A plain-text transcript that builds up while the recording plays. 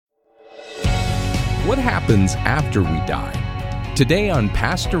What happens after we die? Today on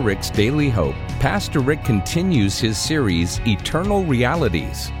Pastor Rick's Daily Hope, Pastor Rick continues his series, Eternal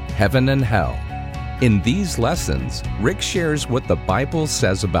Realities, Heaven and Hell. In these lessons, Rick shares what the Bible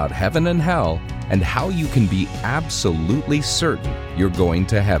says about heaven and hell and how you can be absolutely certain you're going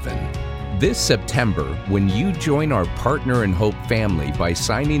to heaven. This September, when you join our Partner in Hope family by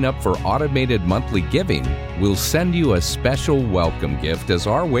signing up for automated monthly giving, we'll send you a special welcome gift as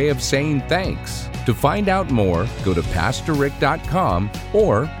our way of saying thanks. To find out more, go to PastorRick.com,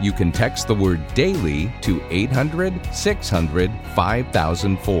 or you can text the word DAILY to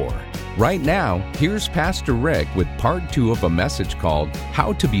 800-600-5004. Right now, here's Pastor Rick with part 2 of a message called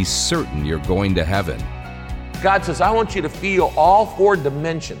How to Be Certain You're Going to Heaven. God says, I want you to feel all 4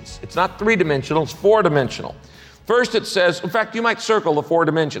 dimensions. It's not 3-dimensional, it's 4-dimensional. First it says, in fact, you might circle the 4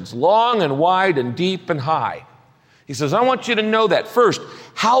 dimensions, long and wide and deep and high. He says, I want you to know that. First,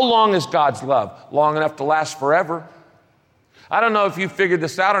 how long is God's love? Long enough to last forever. I don't know if you figured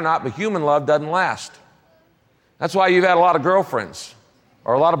this out or not, but human love doesn't last. That's why you've had a lot of girlfriends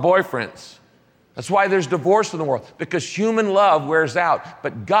or a lot of boyfriends. That's why there's divorce in the world, because human love wears out.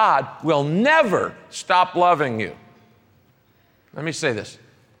 But God will never stop loving you. Let me say this.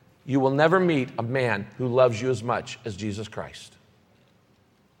 You will never meet a man who loves you as much as Jesus Christ.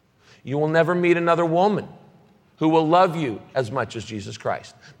 You will never meet another woman who will love you as much as Jesus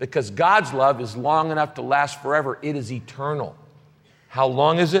Christ, because God's love is long enough to last forever. It is eternal. How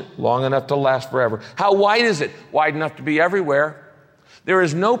long is it? Long enough to last forever. How wide is it? Wide enough to be everywhere. There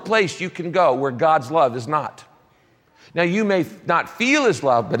is no place you can go where God's love is not. Now, you may not feel His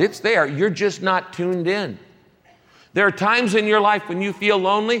love, but it's there. You're just not tuned in. There are times in your life when you feel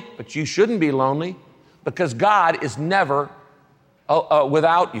lonely, but you shouldn't be lonely, because God is never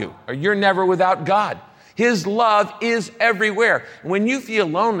without you, or you're never without God. His love is everywhere. When you feel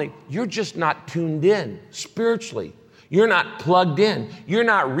lonely, you're just not tuned in spiritually. You're not plugged in. You're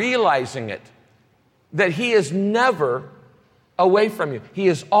not realizing it, that He is never away from you. He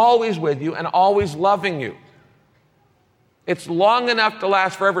is always with you and always loving you. It's long enough to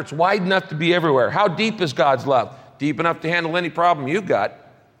last forever. It's wide enough to be everywhere. How deep is God's love? Deep enough to handle any problem you've got.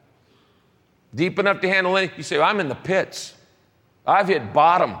 Deep enough to handle any. You say, well, I'm in the pits. I've hit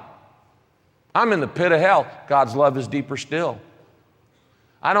bottom. I'm in the pit of hell. God's love is deeper still.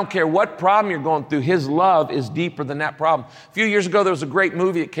 I don't care what problem you're going through. His love is deeper than that problem. A few years ago, there was a great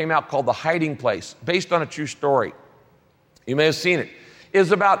movie that came out called The Hiding Place, based on a true story. You may have seen it. It's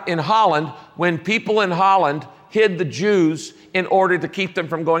about in Holland, when people in Holland hid the Jews in order to keep them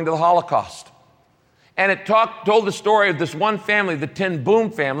from going to the Holocaust. And it told the story of this one family, the Ten Boom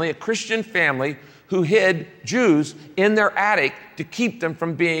family, a Christian family who hid Jews in their attic to keep them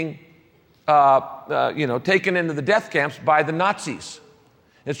from being taken into the death camps by the Nazis.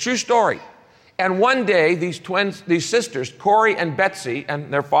 It's a true story. And one day, these sisters, Corey and Betsy,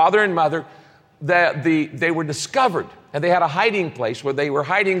 and their father and mother, they were discovered, and they had a hiding place where they were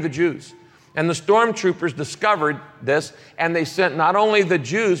hiding the Jews. And the stormtroopers discovered this, and they sent not only the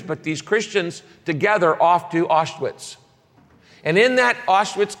Jews, but these Christians together off to Auschwitz. And in that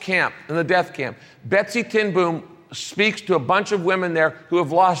Auschwitz camp, in the death camp, Betsy Ten Boom speaks to a bunch of women there who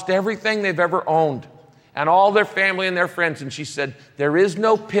have lost everything they've ever owned, and all their family and their friends. And she said, there is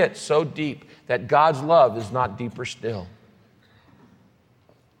no pit so deep that God's love is not deeper still.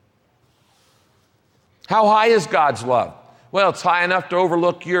 How high is God's love? Well, it's high enough to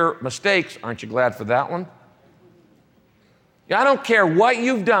overlook your mistakes. Aren't you glad for that one? I don't care what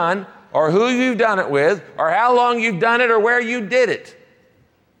you've done or who you've done it with or how long you've done it or where you did it.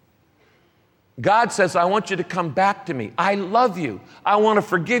 God says, I want you to come back to me. I love you. I want to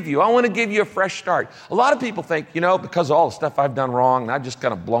forgive you. I want to give you a fresh start. A lot of people think, because of all the stuff I've done wrong and I've just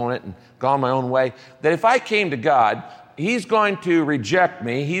kind of blown it and gone my own way, that if I came to God, He's going to reject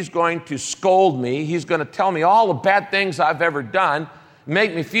me. He's going to scold me. He's going to tell me all the bad things I've ever done,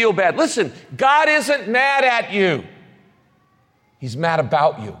 make me feel bad. Listen, God isn't mad at you. He's mad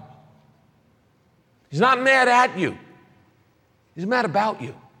about you. He's not mad at you. He's mad about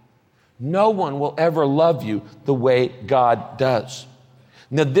you. No one will ever love you the way God does.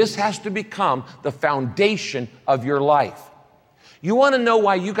 Now, this has to become the foundation of your life. You want to know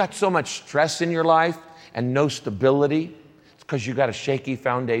why you got so much stress in your life and no stability? It's because you got a shaky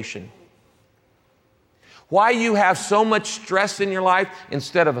foundation. Why you have so much stress in your life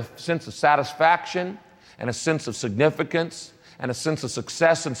instead of a sense of satisfaction and a sense of significance and a sense of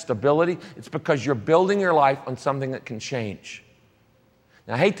success and stability, it's because you're building your life on something that can change.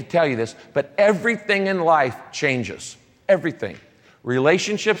 Now, I hate to tell you this, but everything in life changes. Everything.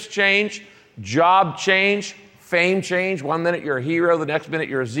 Relationships change, job change, fame change. One minute you're a hero, the next minute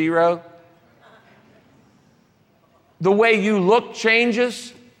you're a zero. the way you look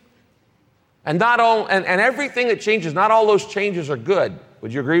changes, and everything that changes, not all those changes are good.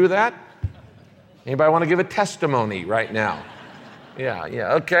 Would you agree with that? Anybody want to give a testimony right now?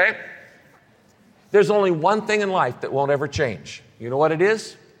 Yeah, okay. There's only one thing in life that won't ever change. You know what it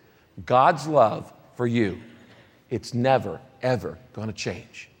is? God's love for you. It's never, ever going to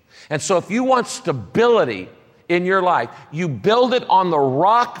change. And so if you want stability in your life, you build it on the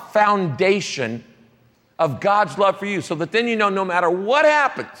rock foundation of God's love for you, so that then you know no matter what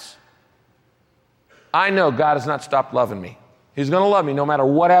happens, I know God has not stopped loving me. He's going to love me no matter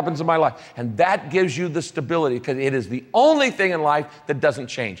what happens in my life. And that gives you the stability, because it is the only thing in life that doesn't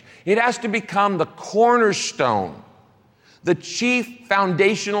change. It has to become the cornerstone, the chief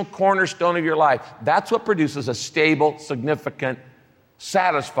foundational cornerstone of your life. That's what produces a stable, significant,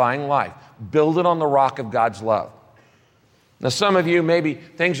 satisfying life. Build it on the rock of God's love. Now, some of you, maybe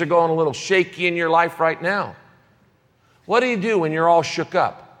things are going a little shaky in your life right now. What do you do when you're all shook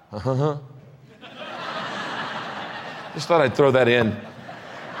up? Just thought I'd throw that in.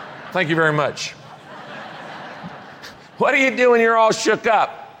 Thank you very much. What do you do when you're all shook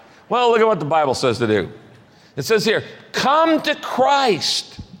up? Well, look at what the Bible says to do. It says here, come to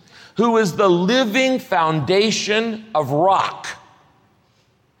Christ, who is the living foundation of rock,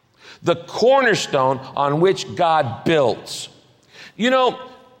 the cornerstone on which God builds. You know,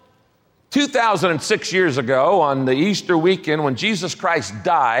 2006 years ago, on the Easter weekend, when Jesus Christ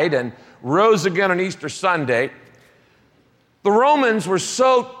died and rose again on Easter Sunday, the Romans were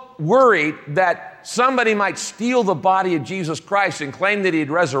so worried that somebody might steal the body of Jesus Christ and claim that he had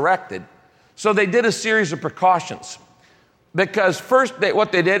resurrected. So they did a series of precautions. Because first,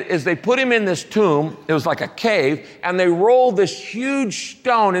 what they did is they put him in this tomb. It was like a cave, and they rolled this huge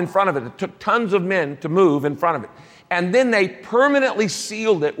stone in front of it. It took tons of men to move in front of it. And then they permanently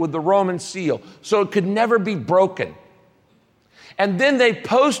sealed it with the Roman seal, so it could never be broken. And then they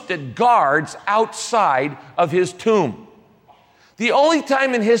posted guards outside of his tomb. The only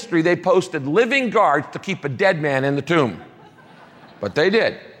time in history they posted living guards to keep a dead man in the tomb. But they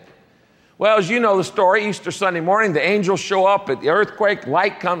did. Well, as you know the story, Easter Sunday morning, the angels show up at the earthquake,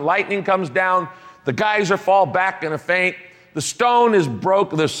 lightning comes down, the geyser fall back in a faint, the stone is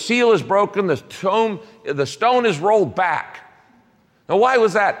broken, the seal is broken, the stone is rolled back. Now, why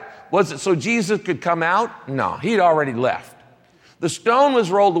was that? Was it so Jesus could come out? No, he'd already left. The stone was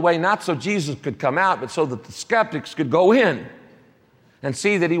rolled away not so Jesus could come out, but so that the skeptics could go in and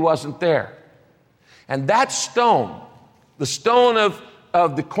see that he wasn't there. And that stone, the stone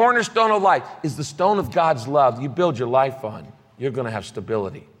of the cornerstone of life, is the stone of God's love. You build your life on, you're going to have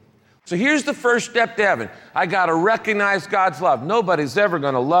stability. So here's the first step to heaven. I got to recognize God's love. Nobody's ever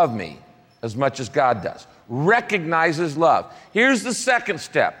going to love me as much as God does. Recognize his love. Here's the second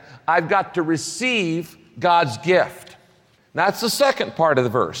step. I've got to receive God's gift. That's the second part of the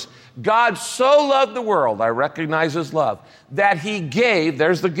verse. God so loved the world, I recognize his love, that he gave,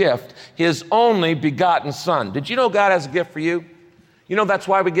 there's the gift, his only begotten son. Did you know God has a gift for you? You know that's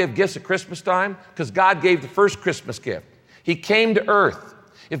why we give gifts at Christmas time? Because God gave the first Christmas gift. He came to earth.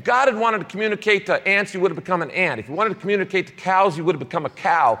 If God had wanted to communicate to ants, he would have become an ant. If he wanted to communicate to cows, he would have become a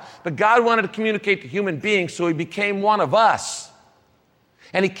cow. But God wanted to communicate to human beings, so he became one of us.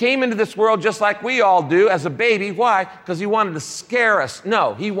 And he came into this world just like we all do as a baby. Why? Because he wanted to scare us.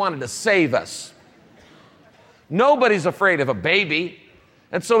 No, he wanted to save us. Nobody's afraid of a baby.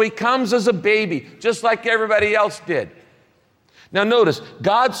 And so he comes as a baby, just like everybody else did. Now notice,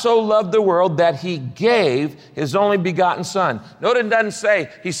 God so loved the world that he gave his only begotten son. Notice it doesn't say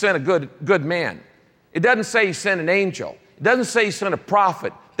he sent a good man. It doesn't say he sent an angel. It doesn't say he sent a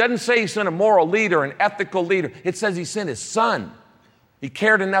prophet. It doesn't say he sent a moral leader, an ethical leader. It says he sent his son. He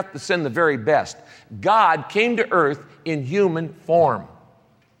cared enough to send the very best. God came to earth in human form.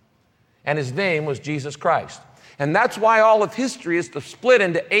 And his name was Jesus Christ. And that's why all of history is split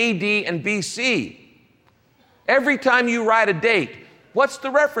into AD and BC. Every time you write a date, what's the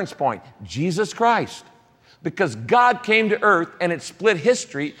reference point? Jesus Christ. Because God came to earth and it split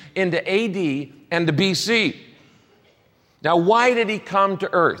history into AD and to BC. Now, why did he come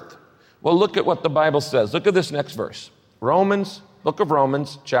to earth? Well, look at what the Bible says. Look at this next verse. Book of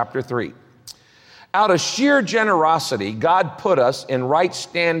Romans, chapter 3. Out of sheer generosity, God put us in right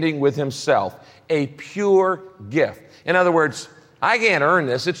standing with himself, a pure gift. In other words, I can't earn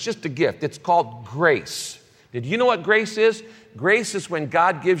this. It's just a gift. It's called grace. Did you know what grace is? Grace is when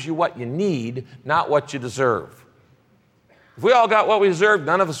God gives you what you need, not what you deserve. If we all got what we deserve,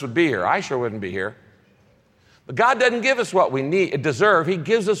 none of us would be here. I sure wouldn't be here. But God doesn't give us what we deserve. He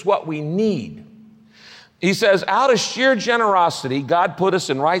gives us what we need. He says, out of sheer generosity, God put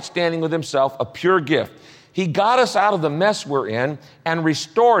us in right standing with himself, a pure gift. He got us out of the mess we're in and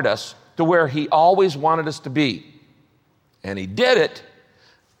restored us to where He always wanted us to be. And He did it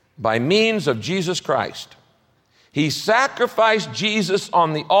by means of Jesus Christ. He sacrificed Jesus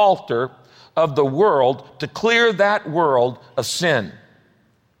on the altar of the world to clear that world of sin.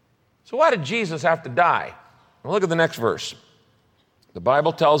 So why did Jesus have to die? Well, look at the next verse. The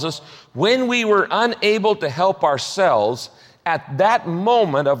Bible tells us, when we were unable to help ourselves at that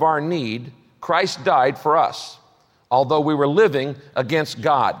moment of our need, Christ died for us, although we were living against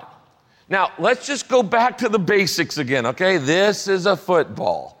God. Now, let's just go back to the basics again, okay? This is a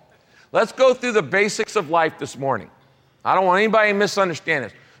football. Let's go through the basics of life this morning. I don't want anybody to misunderstand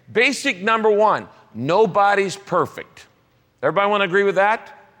this. Basic number one, nobody's perfect. Everybody want to agree with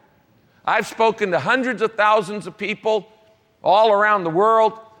that? I've spoken to hundreds of thousands of people all around the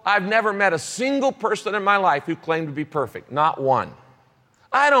world. I've never met a single person in my life who claimed to be perfect, not one.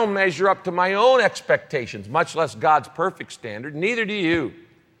 I don't measure up to my own expectations, much less God's perfect standard. Neither do you.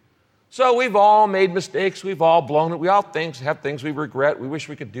 So we've all made mistakes. We've all blown it. We all have things we regret. We wish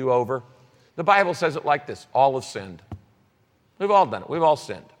we could do over. The Bible says it like this: all have sinned. We've all done it. We've all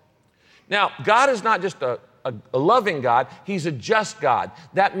sinned. Now, God is not just a loving God. He's a just God.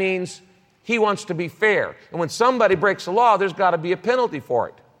 That means He wants to be fair. And when somebody breaks the law, there's got to be a penalty for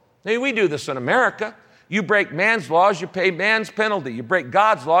it. Now, we do this in America. You break man's laws, you pay man's penalty. You break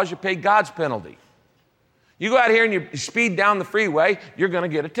God's laws, you pay God's penalty. You go out here and you speed down the freeway, you're going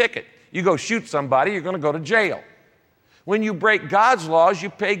to get a ticket. You go shoot somebody, you're going to go to jail. When you break God's laws, you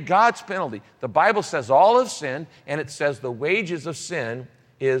pay God's penalty. The Bible says all have sinned, and it says the wages of sin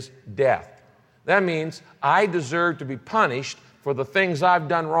is death. That means I deserve to be punished for the things I've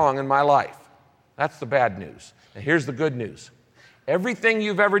done wrong in my life. That's the bad news. And here's the good news. Everything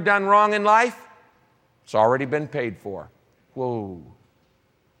you've ever done wrong in life, it's already been paid for. Whoa.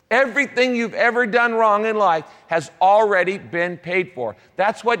 Everything you've ever done wrong in life has already been paid for.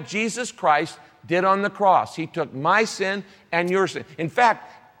 That's what Jesus Christ did on the cross. He took my sin and your sin. In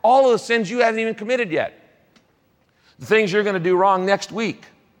fact, all of the sins you haven't even committed yet. The things you're going to do wrong next week,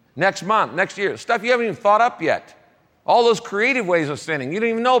 next month, next year, stuff you haven't even thought up yet. All those creative ways of sinning you don't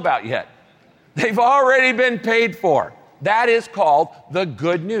even know about yet. They've already been paid for. That is called the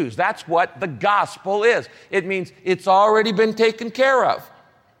good news. That's what the gospel is. It means it's already been taken care of.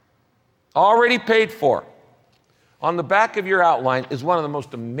 Already paid for. On the back of your outline is one of the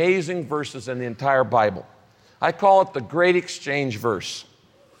most amazing verses in the entire Bible. I call it the Great Exchange verse.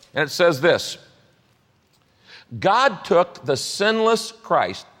 And it says this: God took the sinless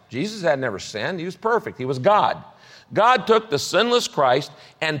Christ. Jesus had never sinned. He was perfect. He was God. God took the sinless Christ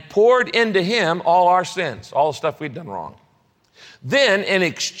and poured into Him all our sins, all the stuff we'd done wrong. Then in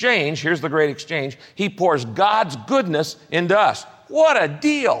exchange, here's the great exchange, He pours God's goodness into us. What a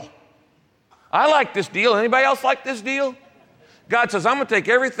deal. I like this deal. Anybody else like this deal? God says, I'm going to take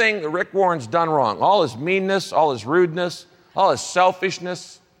everything that Rick Warren's done wrong, all his meanness, all his rudeness, all his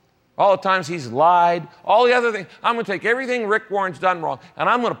selfishness, all the times he's lied, all the other things. I'm going to take everything Rick Warren's done wrong, and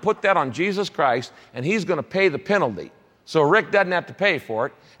I'm going to put that on Jesus Christ, and He's going to pay the penalty. So Rick doesn't have to pay for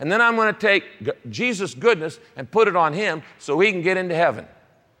it. And then I'm going to take Jesus' goodness and put it on him so he can get into heaven.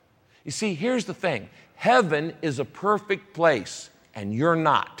 You see, here's the thing. Heaven is a perfect place, and you're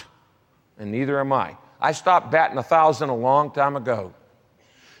not. And neither am I. I stopped batting 1,000 a long time ago.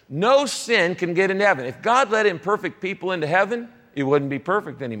 No sin can get into heaven. If God let imperfect people into heaven, it wouldn't be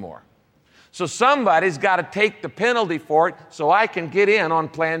perfect anymore. So somebody's got to take the penalty for it so I can get in on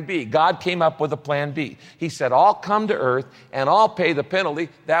plan B. God came up with a plan B. He said, I'll come to earth and I'll pay the penalty.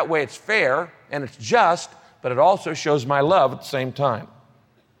 That way it's fair and it's just, but it also shows my love at the same time.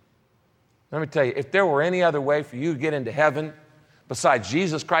 Let me tell you, if there were any other way for you to get into heaven besides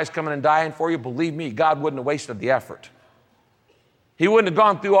Jesus Christ coming and dying for you, believe me, God wouldn't have wasted the effort. He wouldn't have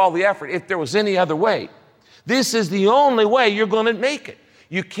gone through all the effort if there was any other way. This is the only way you're going to make it.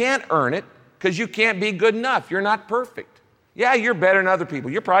 You can't earn it because you can't be good enough. You're not perfect. Yeah, you're better than other people.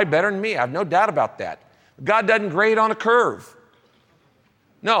 You're probably better than me. I have no doubt about that. God doesn't grade on a curve.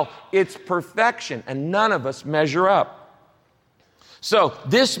 No, it's perfection, and none of us measure up. So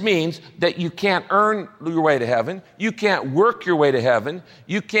this means that you can't earn your way to heaven. You can't work your way to heaven.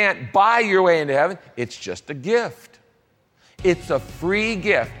 You can't buy your way into heaven. It's just a gift. It's a free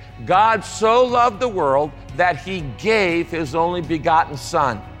gift. God so loved the world that He gave His only begotten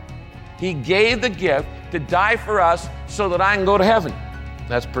Son. He gave the gift to die for us so that I can go to heaven.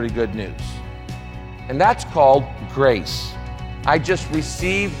 That's pretty good news. And that's called grace. I just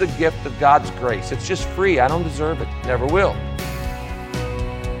received the gift of God's grace. It's just free. I don't deserve it. Never will.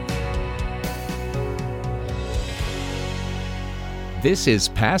 This is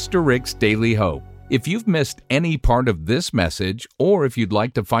Pastor Rick's Daily Hope. If you've missed any part of this message, or if you'd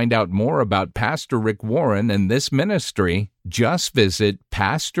like to find out more about Pastor Rick Warren and this ministry, just visit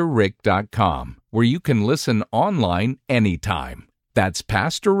PastorRick.com, where you can listen online anytime. That's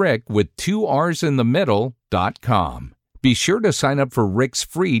Pastor Rick with 2 R's in the middle.com. Be sure to sign up for Rick's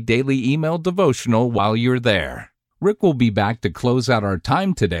free daily email devotional while you're there. Rick will be back to close out our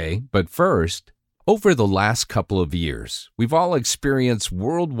time today, but first, over the last couple of years, we've all experienced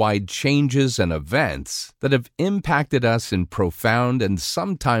worldwide changes and events that have impacted us in profound and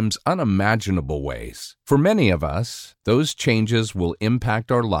sometimes unimaginable ways. For many of us, those changes will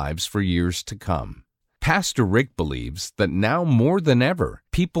impact our lives for years to come. Pastor Rick believes that now more than ever,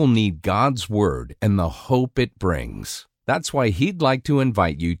 people need God's Word and the hope it brings. That's why he'd like to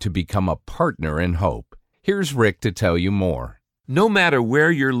invite you to become a partner in hope. Here's Rick to tell you more. No matter where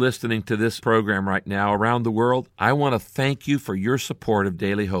you're listening to this program right now around the world, I want to thank you for your support of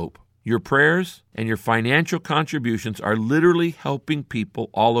Daily Hope. Your prayers and your financial contributions are literally helping people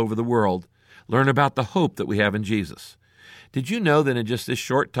all over the world learn about the hope that we have in Jesus. Did you know that in just this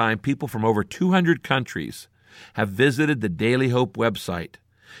short time, people from over 200 countries have visited the Daily Hope website?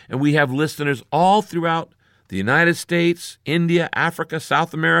 And we have listeners all throughout the United States, India, Africa,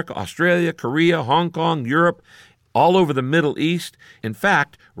 South America, Australia, Korea, Hong Kong, Europe, all over the Middle East. In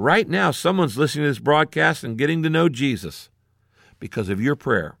fact, right now, someone's listening to this broadcast and getting to know Jesus because of your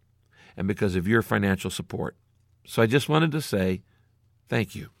prayer and because of your financial support. So I just wanted to say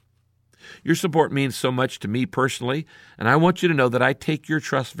thank you. Your support means so much to me personally, and I want you to know that I take your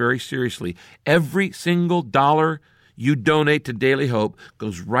trust very seriously. Every single dollar you donate to Daily Hope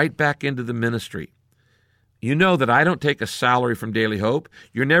goes right back into the ministry. You know that I don't take a salary from Daily Hope.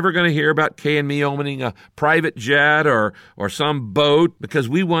 You're never going to hear about Kay and me owning a private jet or some boat, because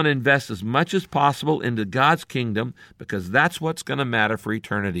we want to invest as much as possible into God's kingdom, because that's what's going to matter for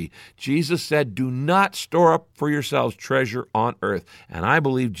eternity. Jesus said, do not store up for yourselves treasure on earth. And I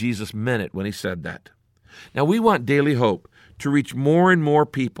believe Jesus meant it when he said that. Now, we want Daily Hope to reach more and more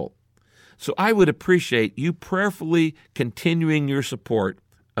people. So I would appreciate you prayerfully continuing your support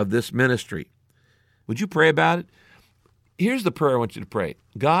of this ministry. Would you pray about it? Here's the prayer I want you to pray.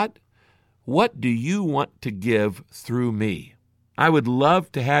 God, what do you want to give through me? I would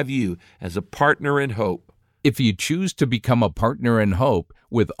love to have you as a partner in hope. If you choose to become a partner in hope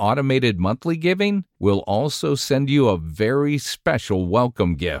with automated monthly giving, we'll also send you a very special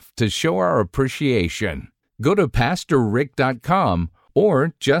welcome gift to show our appreciation. Go to PastorRick.com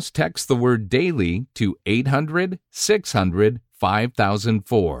or just text the word DAILY to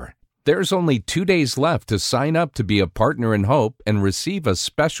 800-600-5004. There's only 2 days left to sign up to be a partner in hope and receive a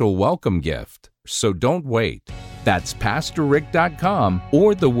special welcome gift. So don't wait. That's PastorRick.com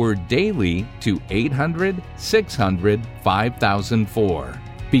or the word DAILY to 800-600-5004.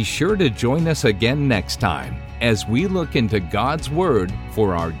 Be sure to join us again next time as we look into God's Word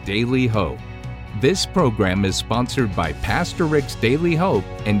for our daily hope. This program is sponsored by Pastor Rick's Daily Hope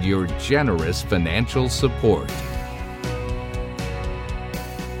and your generous financial support.